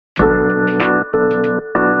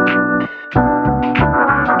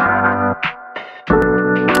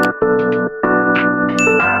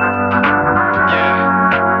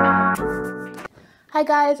Hi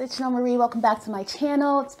guys, it's Chanel Marie. Welcome back to my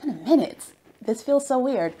channel. It's been a minute. This feels so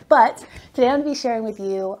weird, but today I'm going to be sharing with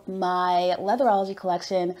you my Leatherology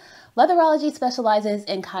collection. Leatherology specializes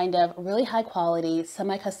in kind of really high quality,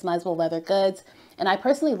 semi-customizable leather goods, and I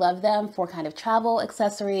personally love them for kind of travel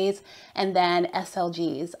accessories and then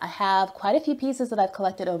SLGs. I have quite a few pieces that I've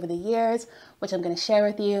collected over the years, which I'm going to share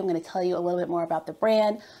with you. I'm going to tell you a little bit more about the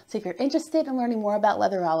brand. So if you're interested in learning more about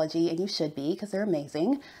Leatherology, and you should be because they're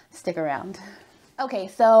amazing, stick around. Okay,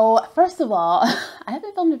 so first of all, I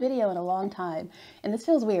haven't filmed a video in a long time, and this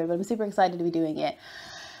feels weird, but I'm super excited to be doing it.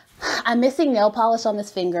 I'm missing nail polish on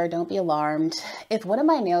this finger, don't be alarmed. If one of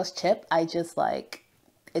my nails chip,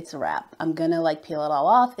 it's a wrap. I'm gonna peel it all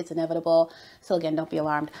off, it's inevitable. So again, don't be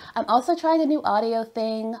alarmed. I'm also trying a new audio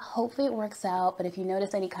thing. Hopefully it works out, but if you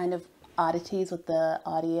notice any kind of oddities with the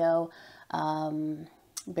audio,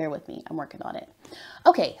 bear with me, I'm working on it.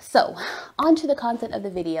 Okay, so on to the content of the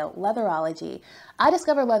video, Leatherology. I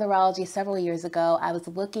discovered Leatherology several years ago. I was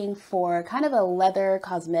looking for kind of a leather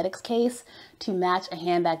cosmetics case to match a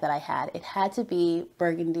handbag that I had. It had to be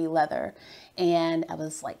burgundy leather. And I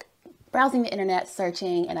was browsing the internet,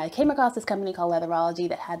 searching, and I came across this company called Leatherology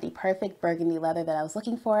that had the perfect burgundy leather that I was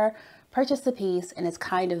looking for, purchased the piece, and it's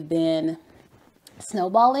kind of been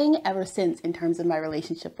snowballing ever since in terms of my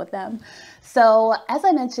relationship with them. So as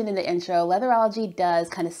I mentioned in the intro, Leatherology does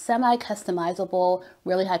kind of semi-customizable,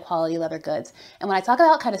 really high quality leather goods. And when I talk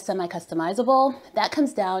about kind of semi-customizable, that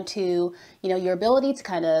comes down to, your ability to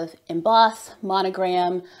kind of emboss,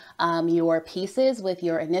 monogram your pieces with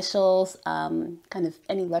your initials, kind of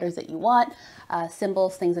any letters that you want,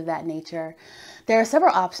 symbols, things of that nature. There are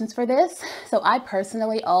several options for this. So I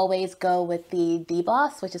personally always go with the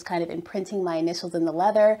deboss, which is kind of imprinting my initials in the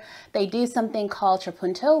leather. They do something called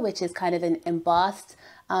trapunto, which is kind of an embossed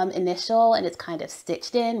initial, and it's kind of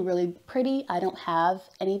stitched in, really pretty. I don't have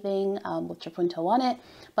anything with trapunto on it,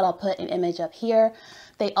 but I'll put an image up here.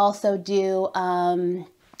 They also do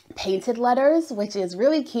painted letters, which is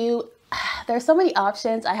really cute. There's so many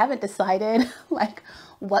options. I haven't decided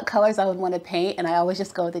what colors I would want to paint, and I always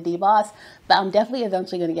just go with the deboss, but I'm definitely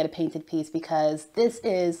eventually going to get a painted piece because this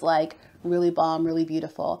is really bomb, really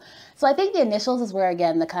beautiful. So I think the initials is where,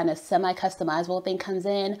 again, the kind of semi-customizable thing comes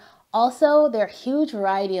in. Also, their huge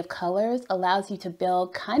variety of colors allows you to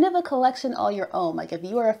build kind of a collection all your own. If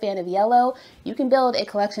you are a fan of yellow, you can build a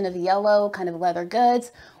collection of yellow kind of leather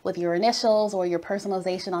goods with your initials or your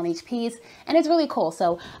personalization on each piece, and it's really cool.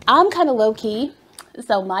 So I'm kind of low-key,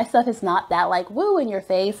 so my stuff is not that woo in your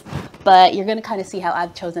face, but you're gonna kind of see how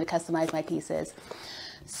I've chosen to customize my pieces.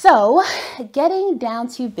 So getting down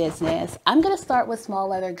to business, I'm going to start with small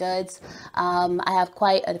leather goods. I have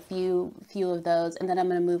quite a few of those, and then I'm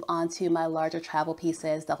going to move on to my larger travel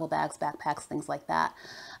pieces, duffel bags, backpacks, things like that.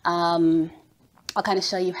 I'll kind of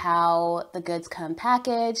show you how the goods come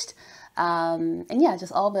packaged, and yeah,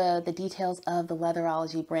 just all the details of the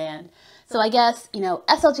Leatherology brand. So I guess,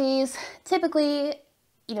 SLGs, typically,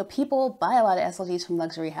 people buy a lot of SLGs from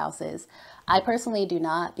luxury houses. I personally do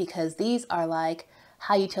not, because these are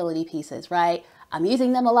high utility pieces, right? I'm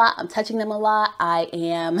using them a lot. I'm touching them a lot. I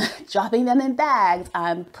am dropping them in bags.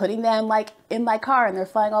 I'm putting them in my car and they're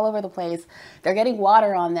flying all over the place. They're getting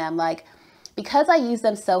water on them. Because I use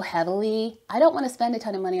them so heavily, I don't want to spend a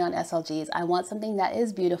ton of money on SLGs. I want something that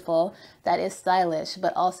is beautiful, that is stylish,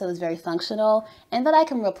 but also is very functional, and that I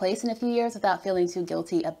can replace in a few years without feeling too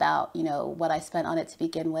guilty about, what I spent on it to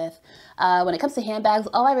begin with. When it comes to handbags,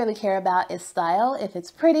 all I really care about is style. If it's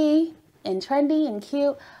pretty and trendy and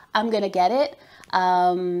cute, I'm gonna get it.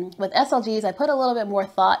 With SLGs, I put a little bit more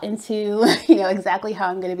thought into, exactly how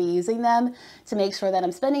I'm gonna be using them to make sure that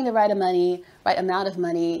I'm spending the right amount of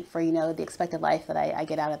money for, the expected life that I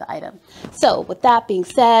get out of the item. So with that being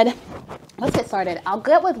said, let's get started. I'll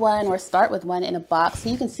start with one in a box so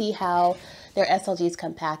you can see how their SLGs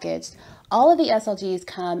come packaged. All of the SLGs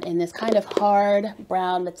come in this kind of hard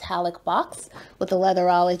brown metallic box with the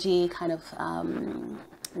Leatherology kind of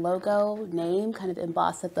logo name kind of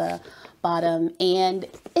embossed at the bottom, and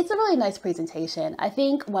it's a really nice presentation. I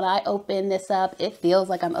think when I open this up, it feels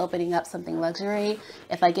like I'm opening up something luxury.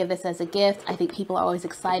 If I give this as a gift, I think people are always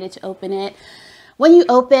excited to open it. When you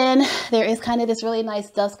open, there is kind of this really nice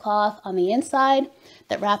dust cloth on the inside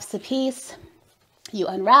that wraps the piece. You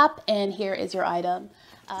unwrap, and here is your item.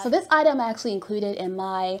 So this item I actually included in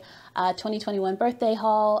my 2021 birthday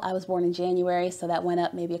haul. I was born in January, so that went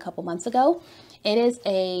up maybe a couple months ago. It is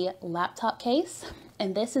a laptop case,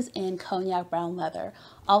 and this is in cognac brown leather.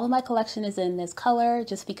 All of my collection is in this color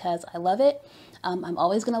just because I love it. I'm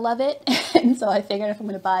always gonna love it, and so I figured if I'm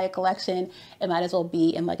gonna buy a collection, it might as well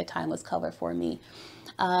be in a timeless color for me.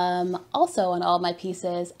 Also on all my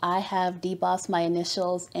pieces, I have debossed my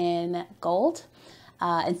initials in gold.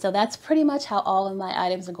 And so that's pretty much how all of my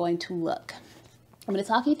items are going to look. I'm going to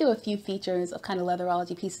talk you through a few features of kind of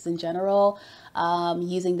Leatherology pieces in general,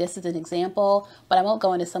 using this as an example, but I won't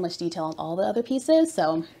go into so much detail on all the other pieces.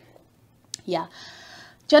 So yeah.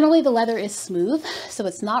 Generally, the leather is smooth, so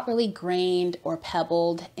it's not really grained or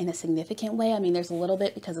pebbled in a significant way. I mean, there's a little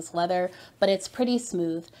bit because it's leather, but it's pretty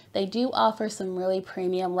smooth. They do offer some really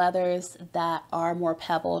premium leathers that are more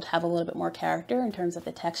pebbled, have a little bit more character in terms of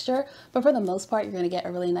the texture, but for the most part, you're going to get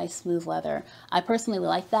a really nice smooth leather. I personally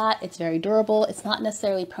like that. It's very durable. It's not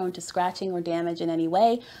necessarily prone to scratching or damage in any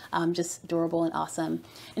way, just durable and awesome.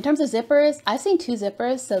 In terms of zippers, I've seen two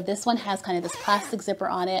zippers. So this one has kind of this plastic zipper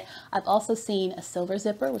on it. I've also seen a silver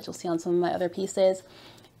zipper, which you'll see on some of my other pieces.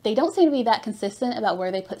 They don't seem to be that consistent about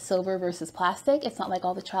where they put silver versus plastic. It's not like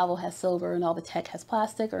all the travel has silver and all the tech has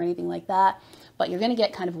plastic or anything like that, but you're going to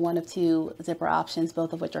get kind of one of two zipper options,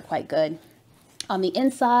 both of which are quite good. On the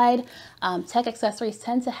inside, tech accessories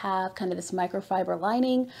tend to have kind of this microfiber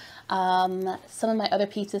lining. Some of my other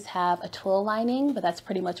pieces have a twill lining, but that's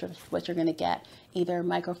pretty much what you're going to get, either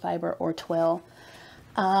microfiber or twill.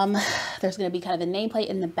 There's going to be kind of a nameplate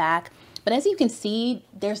in the back. But as you can see,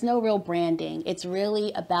 there's no real branding. It's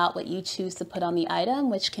really about what you choose to put on the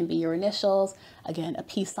item, which can be your initials, again, a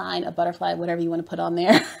peace sign, a butterfly, whatever you want to put on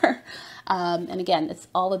there. And again, it's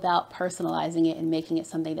all about personalizing it and making it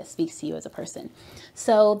something that speaks to you as a person.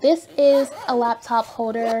 So this is a laptop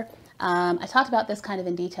holder. I talked about this kind of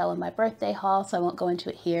in detail in my birthday haul, so I won't go into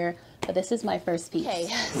it here, but this is my first piece. Okay,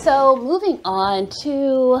 so moving on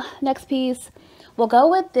to next piece, we'll go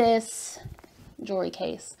with this jewelry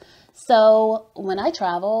case. So when I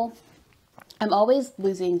travel, I'm always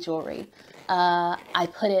losing jewelry. I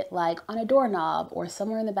put it like on a doorknob or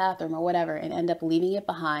somewhere in the bathroom or whatever and end up leaving it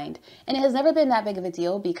behind. And it has never been that big of a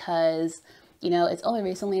deal because, you know, it's only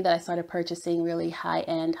recently that I started purchasing really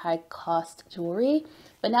high-end, high-cost jewelry.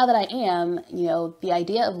 But now that I am, you know, the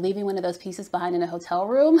idea of leaving one of those pieces behind in a hotel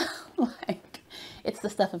room, like, it's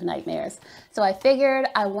the stuff of nightmares. So I figured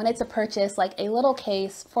I wanted to purchase like a little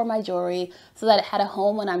case for my jewelry so that it had a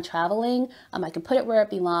home when I'm traveling. I can put it where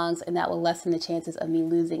it belongs, and that will lessen the chances of me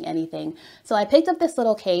losing anything. So I picked up this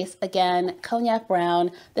little case, again, cognac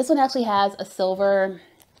brown. This one actually has a silver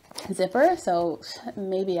zipper, so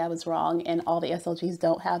maybe I was wrong and all the SLGs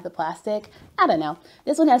don't have the plastic. I don't know.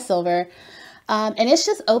 This one has silver. And it's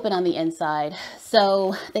just open on the inside.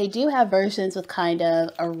 So they do have versions with kind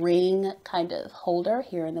of a ring kind of holder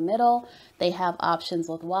here in the middle. They have options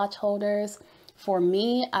with watch holders. For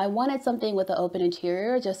me, I wanted something with an open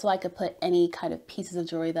interior just so I could put any kind of pieces of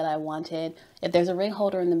jewelry that I wanted. If there's a ring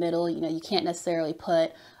holder in the middle, you know, you can't necessarily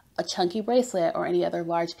put a chunky bracelet or any other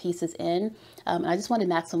large pieces in. And I just wanted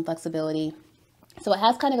maximum flexibility. So it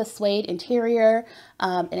has kind of a suede interior,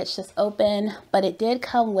 and it's just open, but it did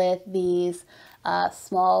come with these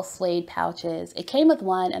small suede pouches. It came with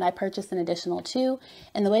one, and I purchased an additional two.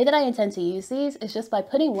 And the way that I intend to use these is just by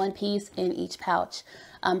putting one piece in each pouch.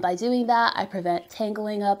 By doing that, I prevent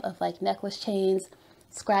tangling up of like necklace chains,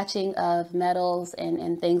 scratching of metals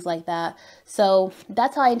and things like that. So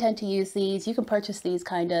that's how I intend to use these. You can purchase these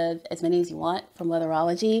kind of as many as you want from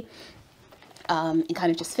Leatherology. And kind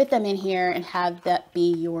of just fit them in here and have that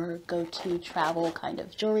be your go-to travel kind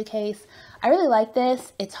of jewelry case. I really like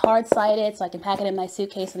this. It's hard-sided, so I can pack it in my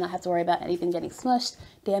suitcase and not have to worry about anything getting smushed,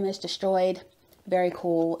 damaged, destroyed. Very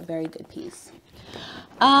cool, very good piece.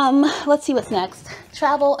 Let's see what's next.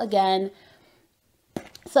 Travel again.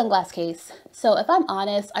 Sunglass case. So if I'm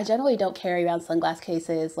honest, I generally don't carry around sunglass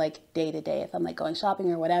cases like day to day. If I'm like going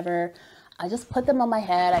shopping or whatever, I just put them on my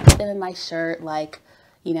head. I put them in my shirt, like,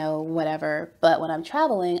 you know, whatever. But when I'm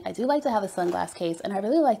traveling, I do like to have a sunglass case, and I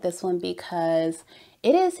really like this one because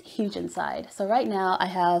it is huge inside. So right now I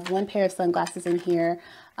have one pair of sunglasses in here,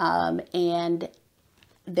 and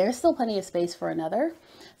there's still plenty of space for another.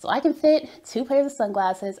 So I can fit two pairs of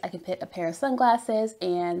sunglasses. I can fit a pair of sunglasses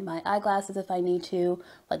and my eyeglasses if I need to,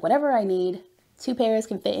 like whatever I need. Two pairs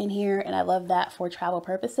can fit in here, and I love that for travel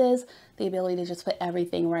purposes, the ability to just put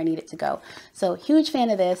everything where I need it to go. So huge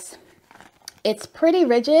fan of this. It's pretty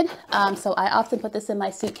rigid, so I often put this in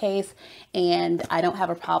my suitcase, and I don't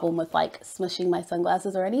have a problem with like smushing my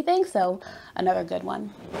sunglasses or anything, so another good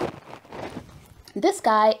one. This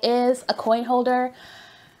guy is a coin holder.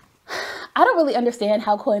 I don't really understand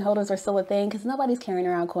how coin holders are still a thing because nobody's carrying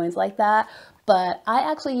around coins like that, but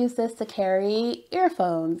I actually use this to carry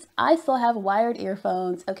earphones. I still have wired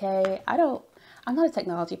earphones, okay? I don't I'm not a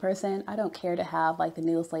technology person. I don't care to have like the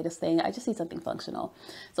newest, latest thing. I just need something functional.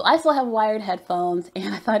 So I still have wired headphones,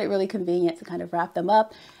 and I thought it really convenient to kind of wrap them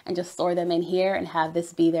up and just store them in here and have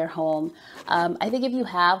this be their home. I think if you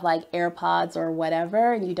have like AirPods or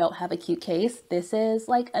whatever and you don't have a cute case, this is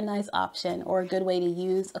like a nice option or a good way to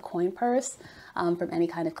use a coin purse from any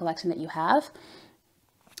kind of collection that you have.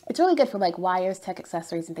 It's really good for like wires, tech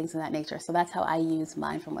accessories, and things of that nature. So that's how I use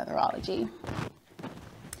mine from Leatherology.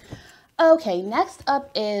 Okay, next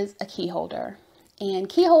up is a key holder. And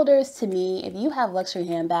key holders, to me, if you have luxury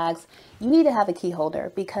handbags, you need to have a key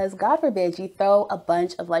holder because God forbid you throw a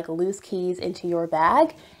bunch of like loose keys into your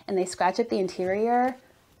bag and they scratch up the interior.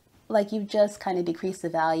 Like you've just kind of decreased the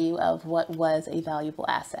value of what was a valuable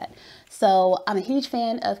asset. So I'm a huge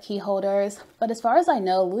fan of key holders, but as far as I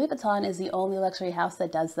know, Louis Vuitton is the only luxury house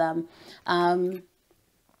that does them.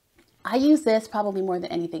 I use this probably more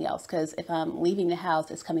than anything else because if I'm leaving the house,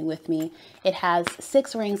 it's coming with me. It has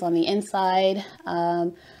 6 rings on the inside.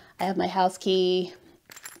 I have my house key,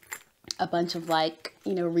 a bunch of like,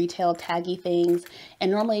 you know, retail taggy things. And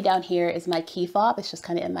normally down here is my key fob. It's just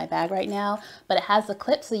kind of in my bag right now, but it has the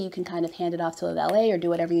clip so you can kind of hand it off to a valet or do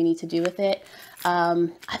whatever you need to do with it.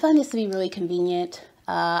 I find this to be really convenient.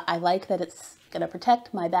 I like that it's going to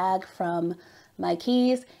protect my bag from my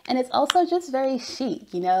keys, and it's also just very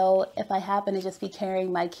chic. You know, if I happen to just be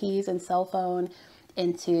carrying my keys and cell phone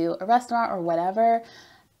into a restaurant or whatever,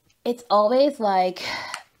 it's always like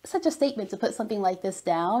such a statement to put something like this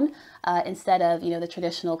down instead of, you know, the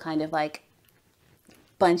traditional kind of like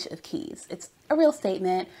bunch of keys. It's a real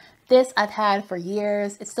statement. This I've had for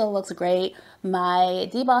years. It still looks great. My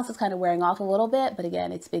deboss is kind of wearing off a little bit, but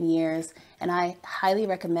again, it's been years. And I highly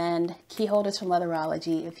recommend key holders from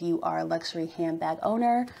Leatherology if you are a luxury handbag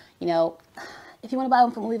owner. You know, if you want to buy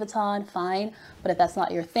one from Louis Vuitton, fine. But if that's not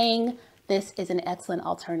your thing, this is an excellent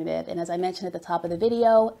alternative. And as I mentioned at the top of the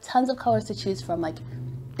video, tons of colors to choose from. Like,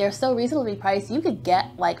 they're so reasonably priced. You could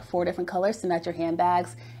get like 4 different colors to match your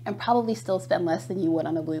handbags and probably still spend less than you would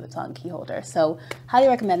on a Louis Vuitton key holder. So highly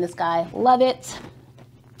recommend this guy. Love it.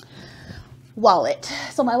 Wallet.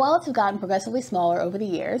 So my wallets have gotten progressively smaller over the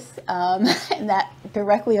years, and that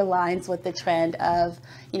directly aligns with the trend of,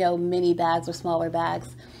 you know, mini bags or smaller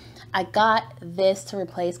bags. I got this to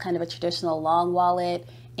replace kind of a traditional long wallet,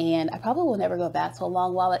 and I probably will never go back to a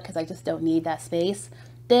long wallet because I just don't need that space.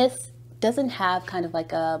 This doesn't have kind of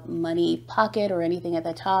like a money pocket or anything at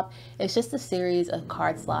the top. It's just a series of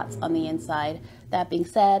card slots on the inside. That being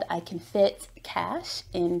said, I can fit cash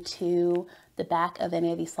into the back of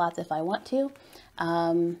any of these slots if I want to.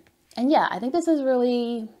 And yeah, I think this is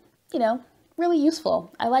really, you know, really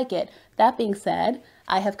useful. I like it. That being said,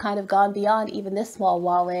 I have kind of gone beyond even this small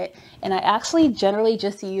wallet, and I actually generally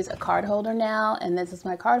just use a card holder now, and this is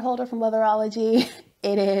my card holder from Leatherology.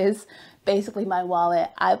 It is basically my wallet.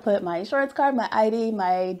 I put my insurance card, my ID,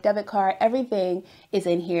 my debit card, everything is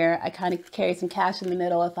in here. I kind of carry some cash in the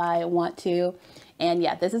middle if I want to. And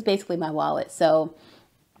yeah, this is basically my wallet. So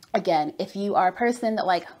again, if you are a person that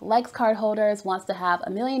likes card holders, wants to have a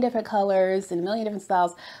million different colors and a million different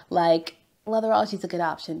styles, like Leatherology is a good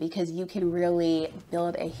option because you can really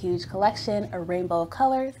build a huge collection, a rainbow of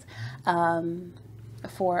colors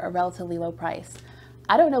for a relatively low price.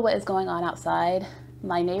 I don't know what is going on outside.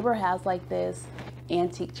 My neighbor has like this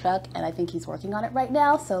antique truck and I think he's working on it right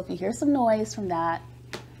now. So if you hear some noise from that,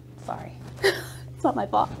 sorry, it's not my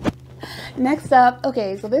fault. Next up,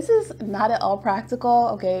 okay, so this is not at all practical.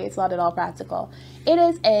 Okay, it's not at all practical. It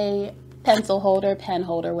is a pencil holder, pen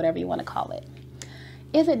holder, whatever you want to call it.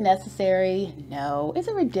 Is it necessary? No. Is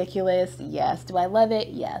it ridiculous? Yes. Do I love it?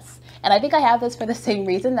 Yes. And I think I have this for the same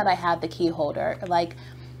reason that I have the key holder. Like,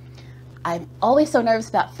 I'm always so nervous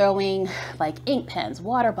about throwing like ink pens,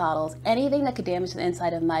 water bottles, anything that could damage the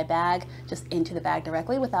inside of my bag just into the bag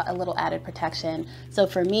directly without a little added protection. So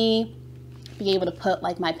for me, being able to put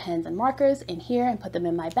like my pens and markers in here and put them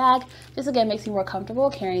in my bag, just again makes me more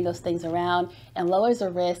comfortable carrying those things around and lowers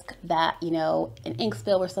the risk that, you know, an ink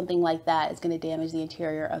spill or something like that is going to damage the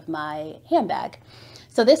interior of my handbag.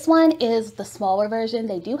 So this one is the smaller version.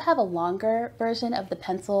 They do have a longer version of the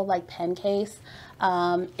pencil like pen case.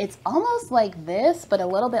 It's almost like this, but a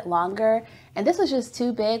little bit longer. And this was just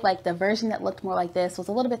too big. Like the version that looked more like this was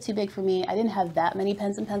a little bit too big for me. I didn't have that many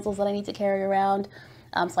pens and pencils that I need to carry around.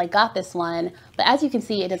 So I got this one, but as you can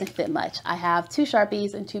see, it doesn't fit much. I have 2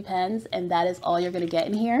 Sharpies and 2 pens, and that is all you're gonna get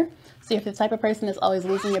in here. So if you're the type of person that's always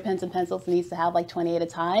losing your pens and pencils and needs to have like 20 at a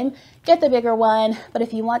time, get the bigger one. But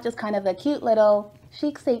if you want just kind of a cute little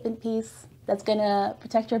chic statement piece that's gonna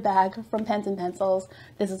protect your bag from pens and pencils,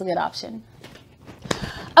 this is a good option.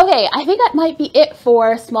 Okay, I think that might be it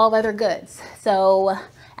for small leather goods. So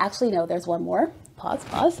Actually, no, there's one more.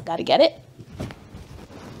 Pause, gotta get it.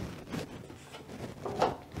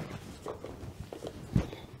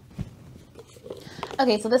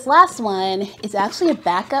 Okay, so this last one is actually a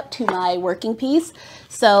backup to my working piece.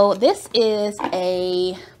 So this is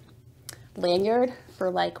a lanyard for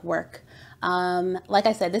like work. Like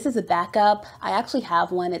I said, this is a backup. I actually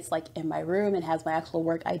have one. It's like in my room and has my actual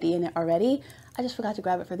work ID in it already. I just forgot to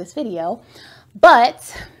grab it for this video.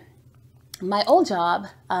 But my old job,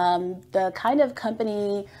 the kind of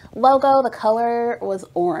company logo, the color was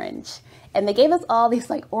orange. And they gave us all these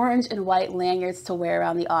like orange and white lanyards to wear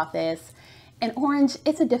around the office. And orange,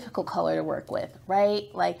 it's a difficult color to work with, right?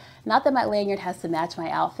 Like, not that my lanyard has to match my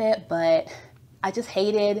outfit, but I just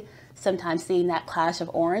hated sometimes seeing that clash of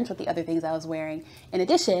orange with the other things I was wearing. In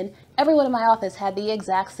addition, everyone in my office had the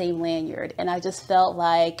exact same lanyard, and I just felt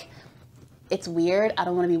like it's weird. I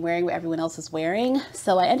don't want to be wearing what everyone else is wearing.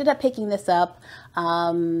 So I ended up picking this up.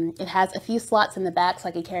 It has a few slots in the back so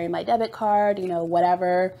I could carry my debit card, you know,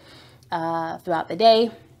 whatever, throughout the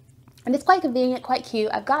day. And it's quite convenient, quite cute.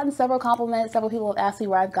 I've gotten several compliments. Several people have asked me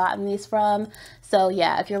where I've gotten these from. So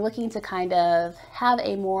yeah, if you're looking to kind of have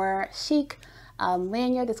a more chic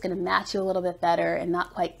lanyard that's going to match you a little bit better and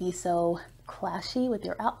not quite be so clashy with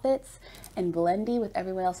your outfits and blendy with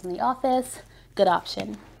everyone else in the office, good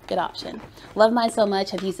option. Good option. Love mine so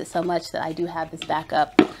much. I've used it so much that I do have this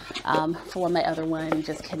backup for when my other one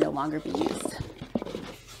just can no longer be used.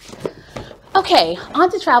 Okay,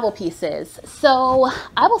 on to travel pieces. So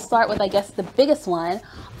I will start with, I guess, the biggest one,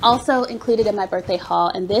 also included in my birthday haul,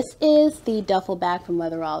 and this is the duffel bag from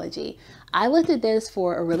Leatherology. I looked at this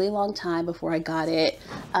for a really long time before I got it,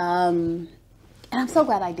 and I'm so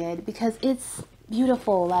glad I did because it's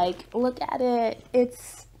beautiful. Like, look at it.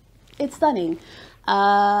 It's stunning.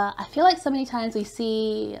 I feel like so many times we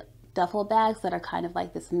see duffel bags that are kind of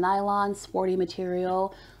like this nylon sporty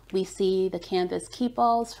material. We see the canvas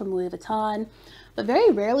keepalls from Louis Vuitton, but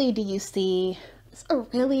very rarely do you see a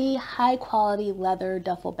really high quality leather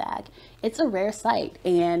duffel bag. It's a rare sight,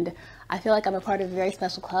 and I feel like I'm a part of a very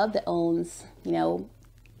special club that owns, you know,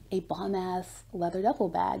 a bomb ass leather duffel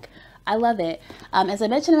bag. I love it. As I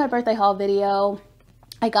mentioned in my birthday haul video,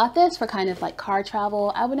 I got this for kind of like car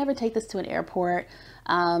travel. I would never take this to an airport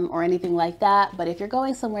or anything like that. But if you're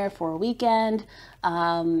going somewhere for a weekend,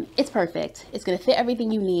 it's perfect. It's going to fit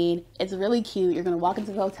everything you need. It's really cute. You're going to walk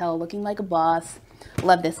into the hotel looking like a boss.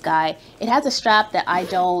 Love this guy. It has a strap that I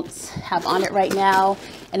don't have on it right now,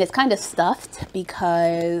 and it's kind of stuffed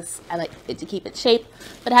because I like it to keep its shape,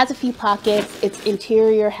 but it has a few pockets. Its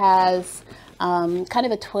interior has kind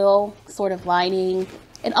of a twill sort of lining,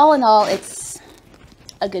 and all in all, it's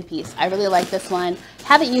a good piece. I really like this one.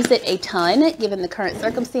 Haven't used it a ton given the current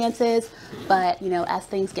circumstances, but you know, as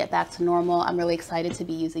things get back to normal, I'm really excited to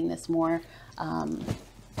be using this more.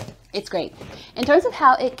 It's great. In terms of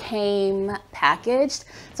how it came packaged,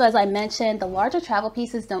 so as I mentioned, the larger travel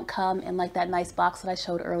pieces don't come in like that nice box that I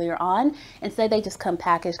showed earlier on. Instead, they just come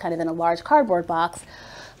packaged kind of in a large cardboard box,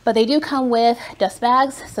 but they do come with dust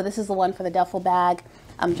bags. So this is the one for the duffel bag,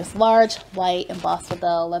 just large, white, embossed with the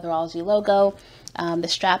Leatherology logo. The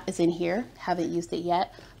strap is in here. Haven't used it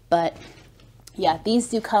yet, but yeah, these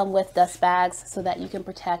do come with dust bags so that you can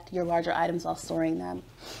protect your larger items while storing them.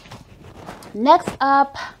 Next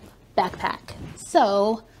up, backpack.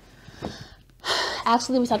 So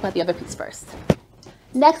actually, let me talk about the other piece first.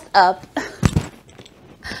 Next up,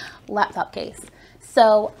 laptop case.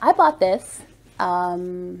 So I bought this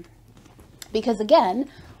because again,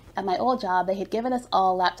 at my old job, they had given us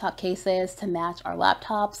all laptop cases to match our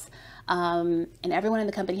laptops, and everyone in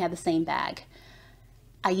the company had the same bag.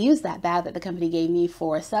 I used that bag that the company gave me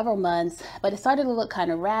for several months, but it started to look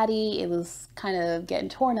kind of ratty. It was kind of getting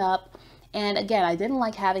torn up. And again, I didn't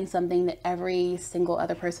like having something that every single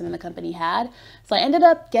other person in the company had. So I ended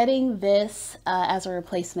up getting this as a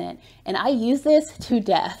replacement. And I use this to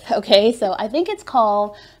death, okay? So I think it's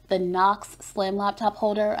called the Knox Slim Laptop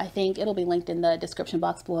Holder. I think it'll be linked in the description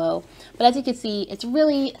box below. But as you can see, it's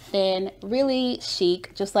really thin, really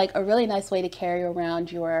chic, just like a really nice way to carry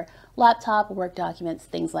around your laptop, work documents,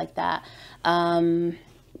 things like that.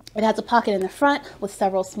 It has a pocket in the front with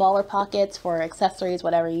several smaller pockets for accessories,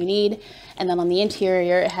 whatever you need. And then on the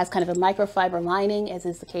interior, it has kind of a microfiber lining, as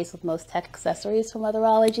is the case with most tech accessories from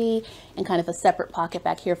Leatherology, and kind of a separate pocket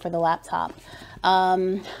back here for the laptop.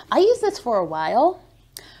 I used this for a while.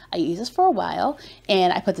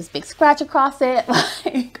 And I put this big scratch across it.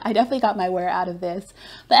 Like, I definitely got my wear out of this.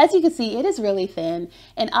 But as you can see, it is really thin.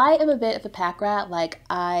 And I am a bit of a pack rat. Like,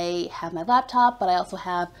 I have my laptop, but I also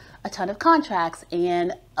have a ton of contracts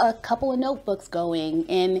and a couple of notebooks going.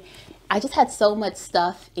 And I just had so much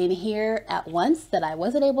stuff in here at once that I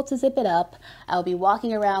wasn't able to zip it up. I would be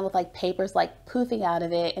walking around with like papers like poofing out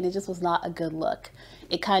of it, and it just was not a good look.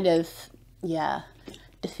 It kind of, yeah,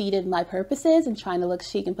 defeated my purposes in trying to look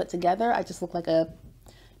chic and put together. I just looked like a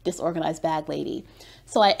disorganized bag lady.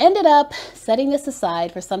 So I ended up setting this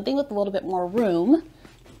aside for something with a little bit more room,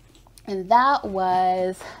 and that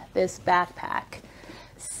was this backpack.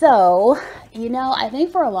 So, you know, I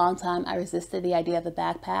think for a long time I resisted the idea of a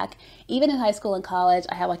backpack. Even in high school and college,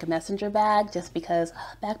 I had like a messenger bag just because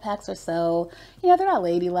backpacks are so, you know, they're not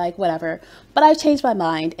ladylike, whatever. But I've changed my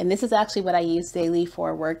mind, and this is actually what I use daily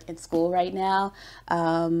for work and school right now.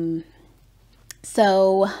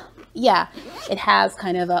 So yeah, it has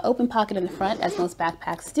kind of an open pocket in the front, as most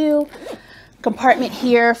backpacks do. Compartment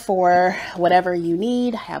here for whatever you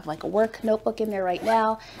need. I have like a work notebook in there right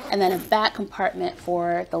now, and then a back compartment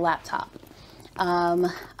for the laptop.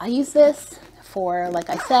 I use this for,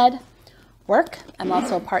 like I said, work. I'm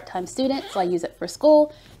also a part-time student, so I use it for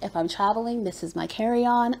school. If I'm traveling, this is my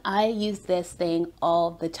carry-on. I use this thing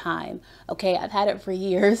all the time. Okay, I've had it for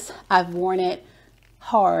years. I've worn it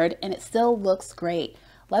hard, and it still looks great.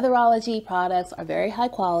 Leatherology products are very high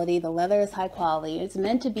quality. The leather is high quality. It's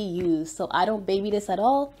meant to be used, so I don't baby this at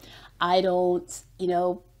all. I don't, you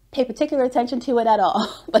know, pay particular attention to it at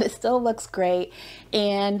all, but it still looks great.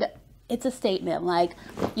 And it's a statement. Like,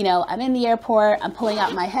 you know, I'm in the airport, I'm pulling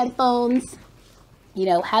out my headphones, you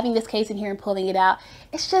know, having this case in here and pulling it out.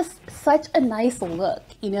 It's just such a nice look.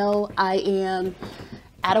 You know, I am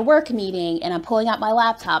at a work meeting and I'm pulling out my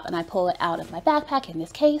laptop and I pull it out of my backpack in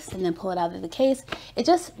this case and then pull it out of the case. It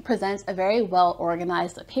just presents a very well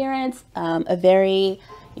organized appearance, a very,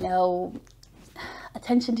 you know,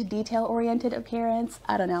 attention to detail oriented appearance.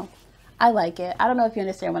 I don't know. I like it. I don't know if you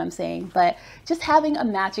understand what I'm saying, but just having a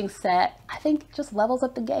matching set, I think just levels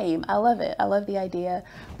up the game. I love it. I love the idea.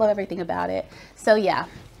 Love everything about it. So yeah,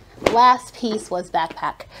 last piece was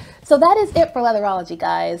backpack. So that is it for Leatherology,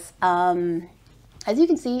 guys. As you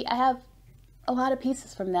can see, I have a lot of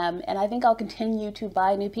pieces from them, and I think I'll continue to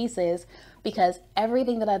buy new pieces because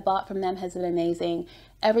everything that I bought from them has been amazing.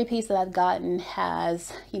 Every piece that I've gotten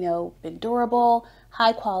has, you know, been durable,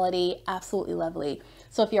 high quality, absolutely lovely.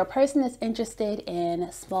 So if you're a person that's interested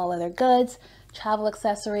in small leather goods, travel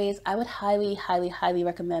accessories, I would highly, highly, highly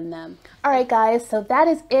recommend them. All right, guys, so that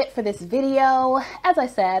is it for this video. As I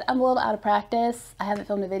said, I'm a little out of practice. I haven't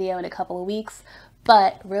filmed a video in a couple of weeks,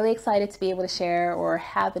 but really excited to be able to share, or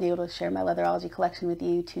have been able to share, my Leatherology collection with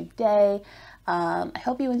you today. I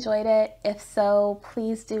hope you enjoyed it. If so,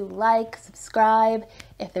 please do like, subscribe.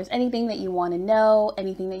 If there's anything that you want to know,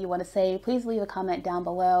 anything that you want to say, please leave a comment down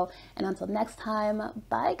below. And until next time,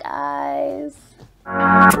 bye guys.